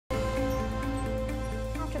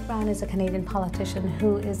Brown is a Canadian politician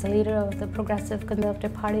who is the leader of the Progressive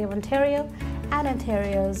Conservative Party of Ontario and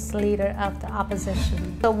Ontario's leader of the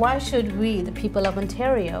opposition. So why should we, the people of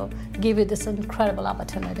Ontario, give you this incredible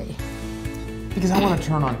opportunity? Because I want to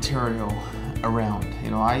turn Ontario around.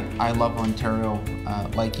 You know, I love Ontario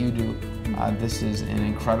like you do. This is an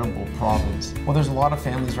incredible province. Well, there's a lot of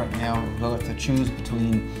families right now who have to choose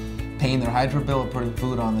between paying their hydro bill or putting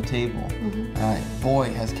food on the table. Boy,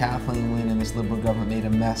 has Kathleen Wynne and this Liberal government made a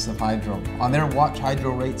mess of hydro. On their watch,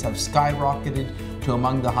 hydro rates have skyrocketed to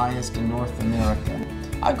among the highest in North America.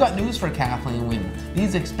 I've got news for Kathleen Wynne.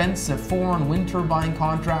 These expensive foreign wind turbine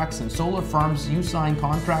contracts and solar farms you sign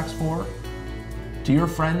contracts for, to your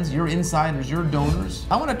friends, your insiders, your donors,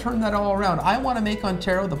 I want to turn that all around. I want to make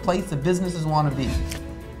Ontario the place that businesses want to be.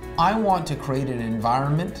 I want to create an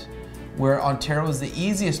environment where Ontario is the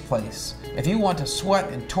easiest place. If you want to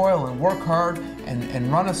sweat and toil and work hard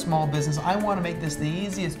and run a small business, I want to make this the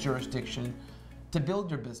easiest jurisdiction to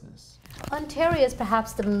build your business. Ontario is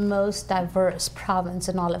perhaps the most diverse province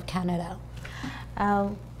in all of Canada.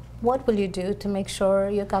 What will you do to make sure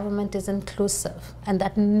your government is inclusive and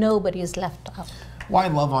that nobody is left out? Well, I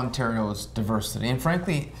love Ontario's diversity, and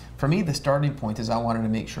frankly, for me, the starting point is I wanted to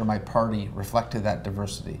make sure my party reflected that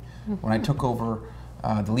diversity. When I took over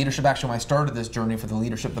the leadership, actually when I started this journey for the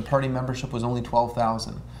leadership, the party membership was only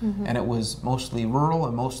 12,000, and it was mostly rural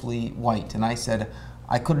and mostly white, and I said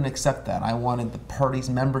I couldn't accept that. I wanted the party's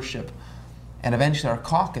membership and eventually our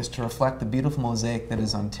caucus to reflect the beautiful mosaic that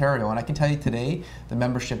is Ontario. And I can tell you today, the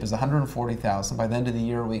membership is 140,000. By the end of the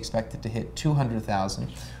year, we expect it to hit 200,000.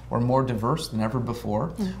 We're more diverse than ever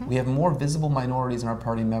before. We have more visible minorities in our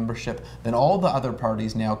party membership than all the other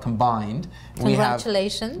parties now combined.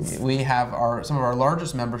 Congratulations. We have some of our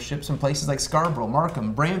largest memberships in places like Scarborough,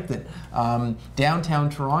 Markham, Brampton,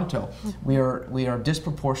 downtown Toronto. We are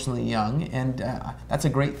disproportionately young, and that's a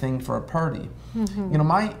great thing for a party. You know,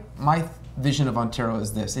 my vision of Ontario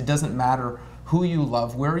is this: it doesn't matter who you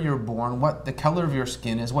love, where you're born, what the color of your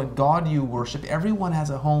skin is, what God you worship. Everyone has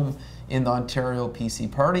a home in the Ontario PC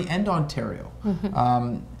Party and Ontario.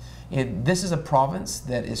 This is a province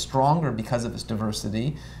that is stronger because of its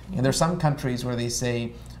diversity. And there's some countries where they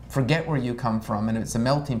say, forget where you come from, and it's a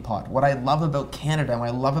melting pot. What I love about Canada and what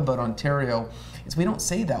I love about Ontario is we don't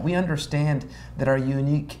say that. We understand that our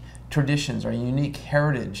unique traditions, our unique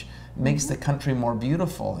heritage makes the country more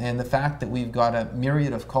beautiful, and the fact that we've got a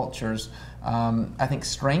myriad of cultures I think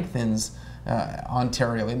strengthens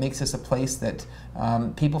Ontario. It makes us a place that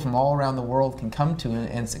people from all around the world can come to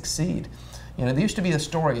and succeed. You know, there used to be a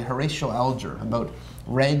story, Horatio Alger, about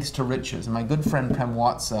rags to riches, and my good friend Prem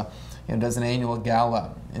Watsa does an annual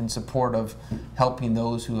gala in support of helping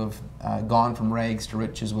those who have gone from rags to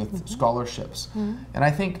riches with scholarships. And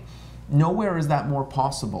I think nowhere is that more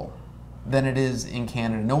possible than it is in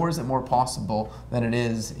Canada. Nowhere is it more possible than it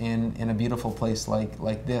is in a beautiful place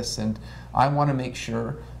like this. And I want to make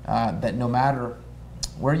sure that no matter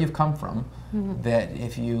where you've come from, that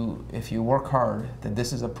if you work hard, that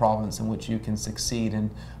this is a province in which you can succeed.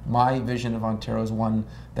 And my vision of Ontario is one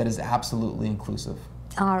that is absolutely inclusive.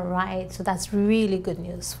 All right, so that's really good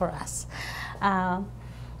news for us,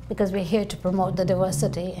 because we're here to promote the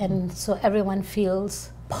diversity, and so everyone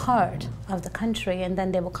feels part of the country, and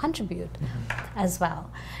then they will contribute as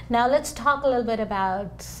well. Now let's talk a little bit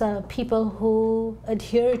about people who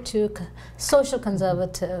adhere to social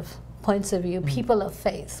conservative points of view, people of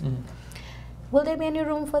faith. Will there be any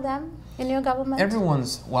room for them in your government?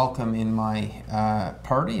 Everyone's welcome in my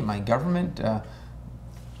party, in my government.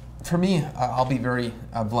 For me, I'll be very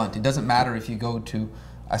blunt. It doesn't matter if you go to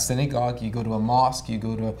a synagogue, you go to a mosque, you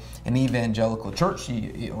go to an evangelical church,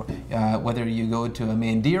 whether you go to a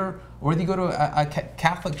mandir, or whether you go to a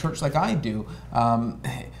Catholic church like I do.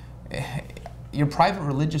 Your private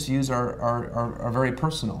religious views are very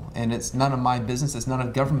personal, and it's none of my business, it's none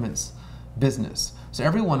of government's business. So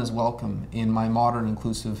everyone is welcome in my modern,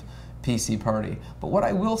 inclusive PC party. But what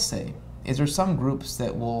I will say is there's some groups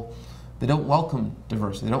that don't welcome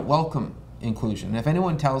diversity, they don't welcome inclusion. And if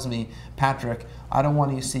anyone tells me, Patrick, I don't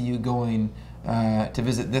want to see you going to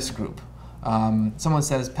visit this group. Someone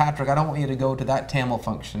says, Patrick, I don't want you to go to that Tamil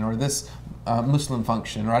function or this Muslim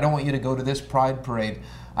function, or I don't want you to go to this pride parade.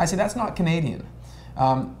 I say, that's not Canadian.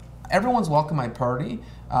 Everyone's welcome in my party,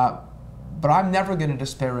 but I'm never going to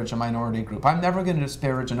disparage a minority group. I'm never going to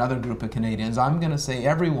disparage another group of Canadians. I'm going to say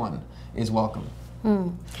everyone is welcome.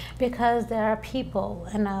 Because there are people,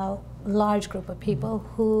 and a large group of people,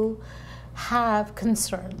 who have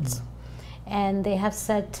concerns, and they have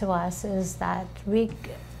said to us is that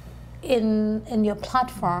in your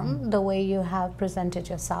platform, the way you have presented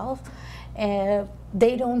yourself,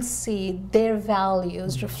 they don't see their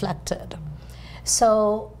values reflected.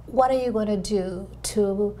 So what are you going to do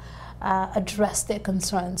to address their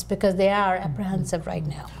concerns, because they are apprehensive right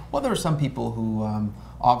now? Well, there are some people who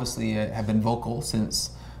obviously have been vocal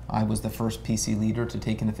since I was the first PC leader to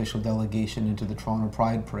take an official delegation into the Toronto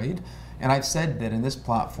Pride Parade. And I've said that in this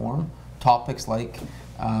platform, topics like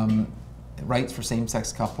rights for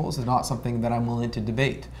same-sex couples is not something that I'm willing to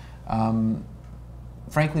debate.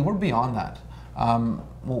 Frankly, we're beyond that.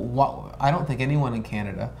 I don't think anyone in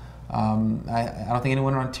Canada, I don't think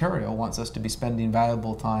anyone in Ontario wants us to be spending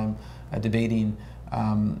valuable time debating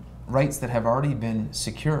rights that have already been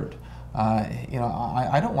secured.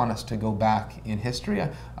 I don't want us to go back in history.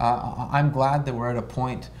 I'm glad that we're at a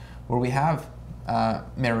point where we have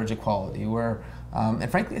marriage equality, where, and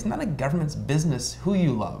frankly, it's none of government's business who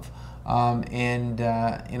you love. If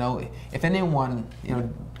anyone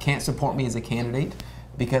can't support me as a candidate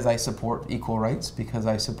because I support equal rights, because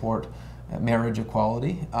I support marriage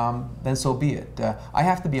equality, then so be it. I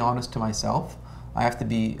have to be honest to myself. I have to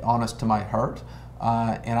be honest to my heart,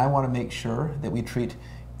 and I want to make sure that we treat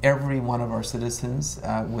every one of our citizens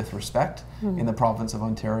with respect in the province of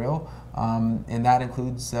Ontario, and that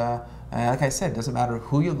includes, like I said, it doesn't matter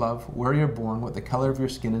who you love, where you're born, what the color of your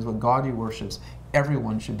skin is, what God you worship.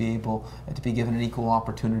 Everyone should be able to be given an equal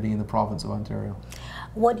opportunity in the province of Ontario.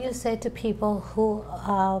 What do you say to people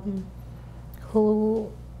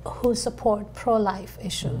who support pro-life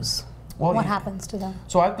issues? Well, what happens to them?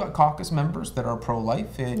 So I've got caucus members that are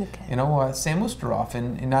pro-life. Okay. Sam Oosteroff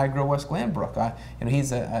in Niagara West Glanbrook.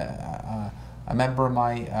 He's a member of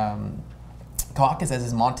my caucus, as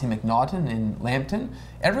is Monty McNaughton in Lambton.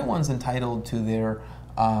 Everyone's entitled to their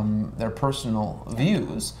personal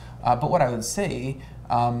views. But what I would say,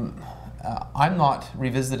 I'm not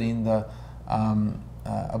revisiting the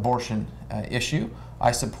abortion issue.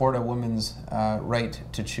 I support a woman's right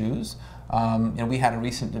to choose. We had a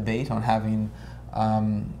recent debate on having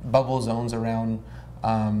bubble zones around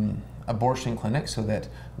abortion clinics so that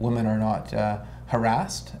women are not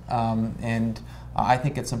harassed. And I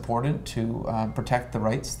think it's important to protect the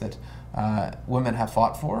rights that women have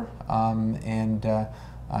fought for.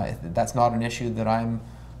 That's not an issue that I'm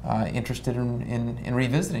interested in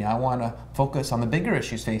revisiting. I want to focus on the bigger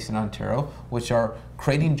issues facing Ontario, which are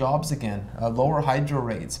creating jobs again, lower hydro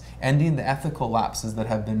rates, ending the ethical lapses that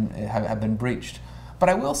have been breached. But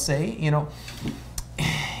I will say,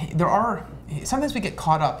 sometimes we get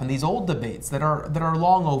caught up in these old debates that are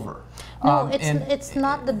long over. No, it's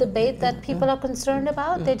not the debate that people are concerned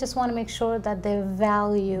about. They just want to make sure that their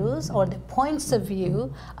values or their points of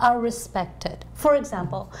view are respected. For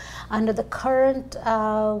example, under the current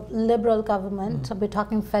Liberal government, we're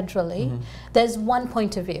talking federally, there's one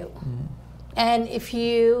point of view. And if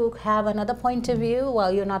you have another point of view,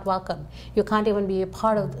 well, you're not welcome. You can't even be a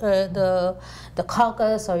part of the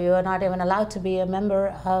caucus, or you're not even allowed to be a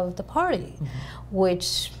member of the party,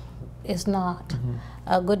 which is not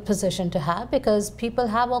a good position to have, because people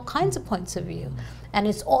have all kinds of points of view. And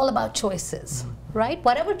it's all about choices, right?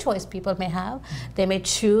 Whatever choice people may have, they may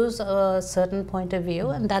choose a certain point of view,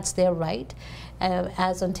 and that's their right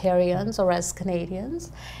as Ontarians or as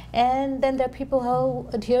Canadians. And then there are people who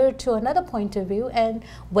adhere to another point of view, and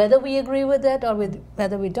whether we agree with it or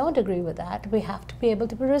whether we don't agree with that, we have to be able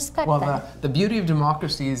to respect that. Well, the beauty of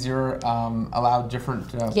democracy is you're allowed different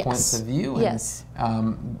points of view. And, yes.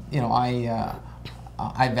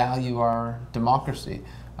 I value our democracy,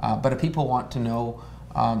 but if people want to know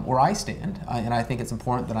where I stand, and I think it's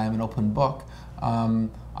important that I am an open book,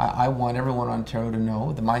 I want everyone in Ontario to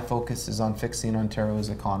know that my focus is on fixing Ontario's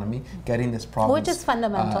economy, getting this province, which is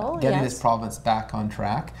fundamental, getting this province back on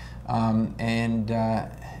track, and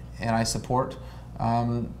I support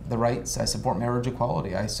the rights. I support marriage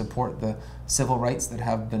equality. I support the civil rights that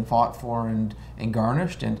have been fought for and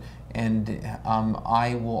garnished, and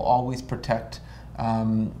I will always protect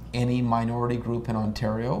any minority group in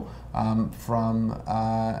Ontario from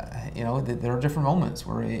there are different moments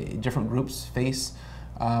where different groups face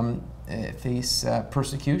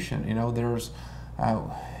persecution.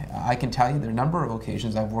 I can tell you there are a number of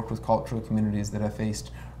occasions I've worked with cultural communities that have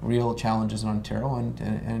faced real challenges in Ontario,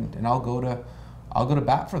 and I'll go to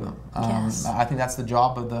bat for them. Yes. I think that's the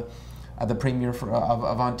job of the Premier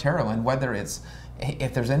of Ontario, and whether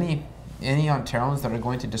if there's any Ontarians that are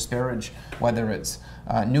going to disparage, whether it's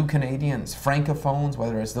new Canadians, francophones,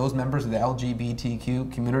 whether it's those members of the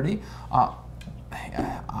LGBTQ community,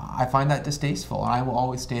 I find that distasteful, and I will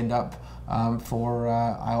always stand up for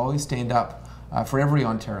every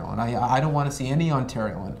Ontarian. I don't want to see any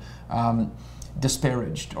Ontarian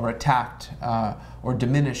disparaged or attacked or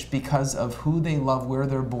diminished because of who they love, where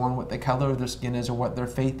they're born, what the color of their skin is, or what their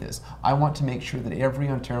faith is. I want to make sure that every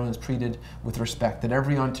Ontarian is treated with respect, that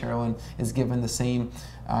every Ontarian is given the same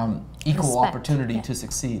equal opportunity to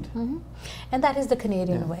succeed. And that is the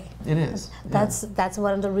Canadian way. It is. That's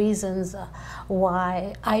one of the reasons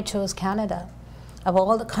why I chose Canada. Of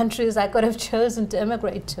all the countries I could have chosen to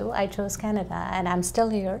immigrate to, I chose Canada, and I'm still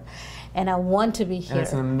here, and I want to be here. And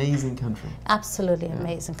it's an amazing country. Absolutely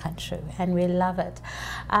amazing country, and we love it.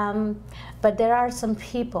 But there are some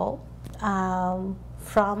people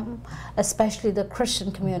from especially the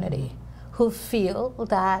Christian community who feel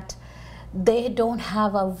that they don't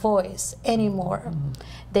have a voice anymore.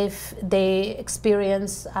 They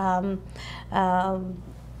experience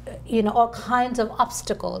you know, all kinds of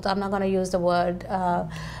obstacles. I'm not going to use the word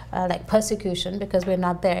like persecution, because we're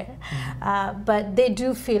not there. But they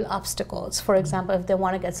do feel obstacles. For example, if they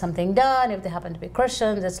want to get something done, if they happen to be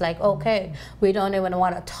Christians, it's like, okay, we don't even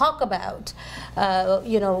want to talk about,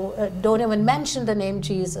 you know, don't even mention the name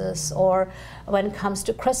Jesus. Or when it comes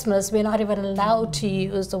to Christmas, we're not even allowed to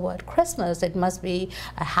use the word Christmas. It must be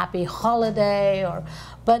a happy holiday.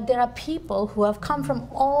 But there are people who have come from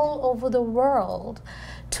all over the world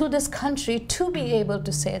to this country to be able to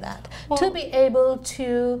say that, to be able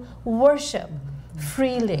to worship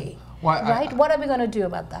freely, right? What are we going to do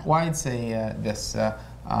about that? Well, I'd say this.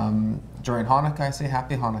 During Hanukkah, I say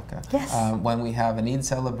Happy Hanukkah. Yes. When we have an Eid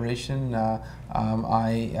celebration,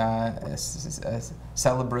 I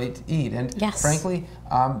celebrate Eid. And frankly,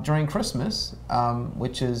 during Christmas,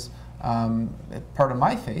 which is part of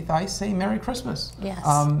my faith, I say Merry Christmas. Yes.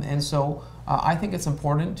 And so I think it's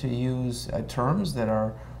important to use terms that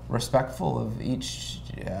are respectful of each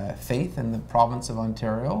faith in the province of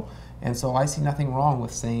Ontario. And so I see nothing wrong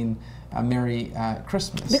with saying Merry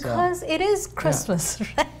Christmas. Because it is Christmas,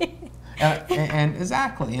 right? And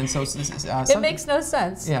exactly, and so it makes no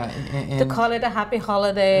sense. Yeah, to call it a happy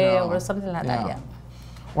holiday or something like that. Yeah.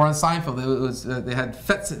 Or on Seinfeld, it was they had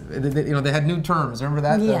fets, you know, they had new terms. Remember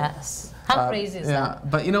that? Yes. How crazy is that? Yeah,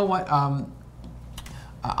 but you know what?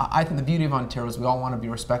 I think the beauty of Ontario is we all want to be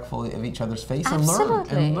respectful of each other's faith and learn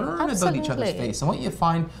about each other's faith. And what you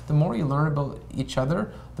find, the more you learn about each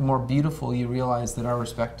other, the more beautiful you realize that our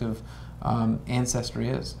respective ancestry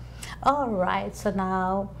is. All right, so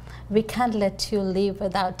now we can't let you leave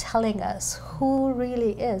without telling us who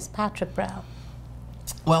really is Patrick Brown.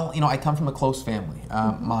 Well, you know, I come from a close family.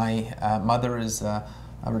 My mother is a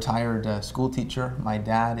retired school teacher. My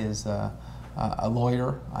dad is a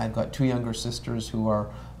lawyer. I've got two younger sisters who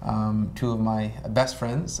are two of my best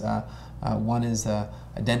friends. One is a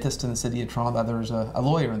dentist in the city of Toronto, the other is a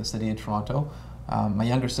lawyer in the city of Toronto. My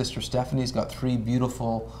younger sister Stephanie's got three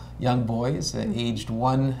beautiful young boys, aged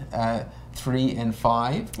 1, 3, and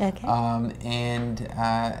 5. Okay. And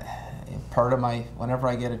part of my, whenever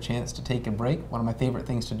I get a chance to take a break, one of my favorite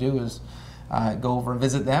things to do is go over and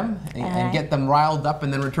visit them and get them riled up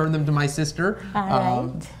and then return them to my sister.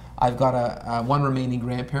 I've got one remaining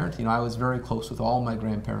grandparent. You know, I was very close with all my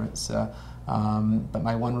grandparents, but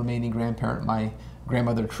my one remaining grandparent, my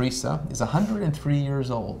grandmother Teresa, is 103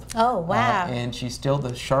 years old. Oh, wow. And she's still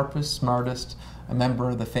the sharpest, smartest member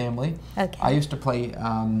of the family. Okay. I used to play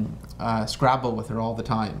Scrabble with her all the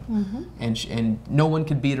time, and no one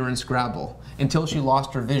could beat her in Scrabble until she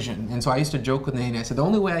lost her vision. And so I used to joke with Nanny. I said, the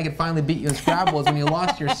only way I could finally beat you in Scrabble is when you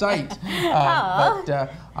lost your sight. But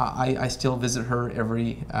I still visit her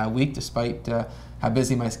every week, despite how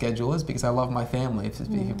busy my schedule is, because I love my family. If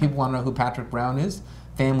people want to know who Patrick Brown is,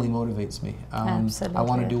 family motivates me. Absolutely. I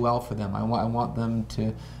want to do well for them. I want them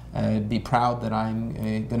to be proud that I'm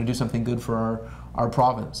going to do something good for our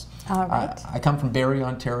province. All right. I come from Barrie,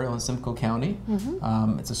 Ontario in Simcoe County.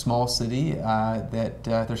 It's a small city that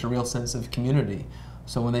there's a real sense of community.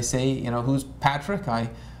 So when they say, you know, who's Patrick?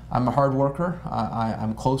 I'm a hard worker.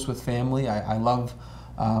 I'm close with family. I love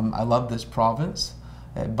this province.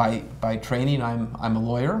 By training, I'm a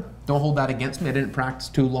lawyer. Don't hold that against me. I didn't practice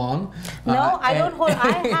too long. No, I don't hold.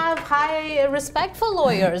 I have high respect for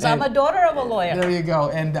lawyers. I'm a daughter of a lawyer. There you go.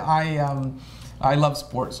 And I love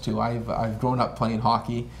sports too. I've grown up playing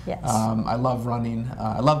hockey. Yes. I love running.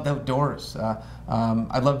 I love the outdoors.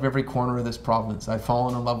 I love every corner of this province. I've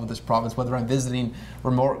fallen in love with this province, whether I'm visiting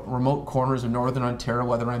remote corners of northern Ontario,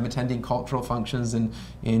 whether I'm attending cultural functions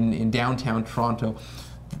in downtown Toronto.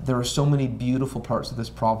 There are so many beautiful parts of this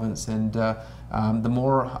province, and the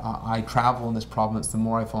more I travel in this province, the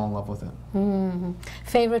more I fall in love with it.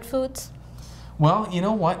 Favorite foods? Well, you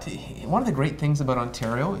know what? One of the great things about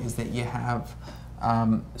Ontario is that you have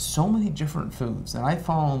so many different foods, and I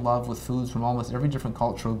fall in love with foods from almost every different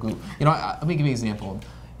cultural group. You know, let me give you an example.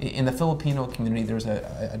 in the Filipino community, there's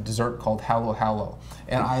a dessert called halo halo,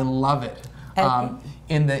 and I love it. Okay.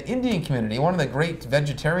 In the Indian community, one of the great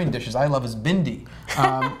vegetarian dishes I love is bindi.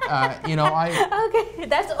 You know, Okay,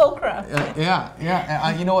 that's okra.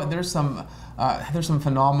 Yeah. You know what? There's some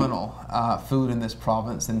phenomenal food in this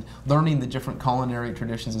province, and learning the different culinary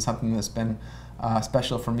traditions is something that's been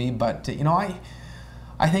special for me. But you know,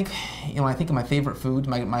 I think, you know, I think of my favorite food.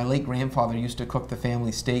 My late grandfather used to cook the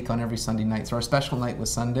family steak on every Sunday night, so our special night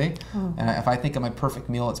was Sunday. If I think of my perfect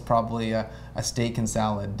meal, it's probably a steak and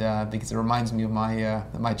salad because it reminds me of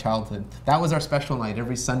my childhood. That was our special night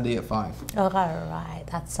every Sunday at 5. All right,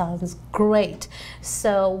 that sounds great.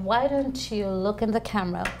 So why don't you look in the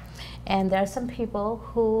camera? And there are some people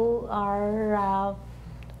who are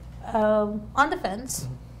on the fence,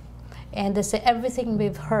 and they say everything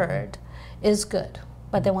we've heard is good,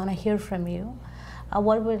 but they want to hear from you.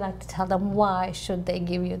 What would you like to tell them? Why should they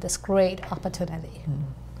give you this great opportunity?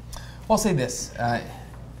 I'll say this.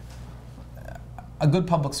 A good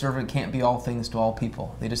public servant can't be all things to all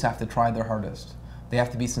people. They just have to try their hardest. They have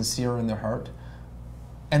to be sincere in their heart,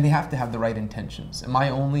 and they have to have the right intentions. And my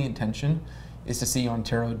only intention is to see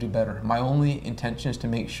Ontario do better. My only intention is to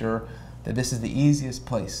make sure that this is the easiest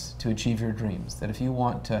place to achieve your dreams. That if you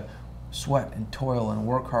want to sweat and toil and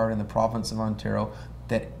work hard in the province of Ontario,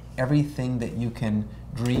 that everything that you can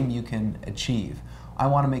dream, you can achieve. I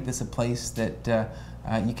want to make this a place that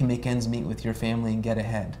you can make ends meet with your family and get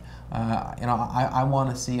ahead. You know, I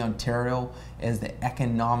want to see Ontario as the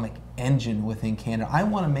economic engine within Canada. I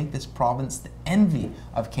want to make this province the envy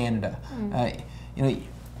of Canada. You know,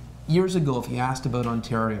 years ago, if you asked about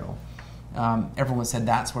Ontario, everyone said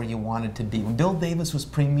that's where you wanted to be. When Bill Davis was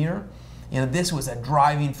premier, you know, this was a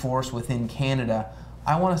driving force within Canada.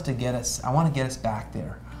 I want to get us back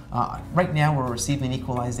there. Right now, we're receiving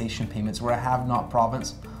equalization payments. We're a have-not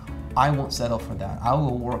province. I won't settle for that. I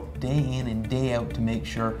will work day in and day out to make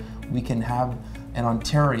sure we can have an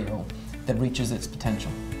Ontario that reaches its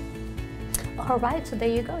potential. All right, so there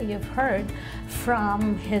you go. You've heard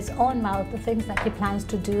from his own mouth the things that he plans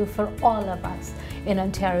to do for all of us in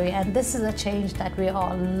Ontario. And this is a change that we're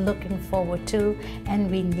all looking forward to,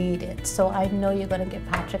 and we need it. So I know you're going to give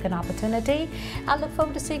Patrick an opportunity. I look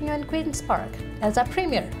forward to seeing you in Queen's Park as our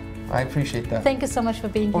premier. I appreciate that. Thank you so much for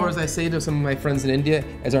being here. Or as I say to some of my friends in India,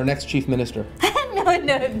 as our next chief minister. No.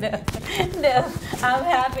 I'm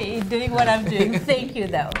happy doing what I'm doing. Thank you,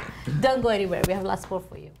 though. Don't go anywhere. We have lots more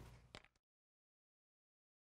for you.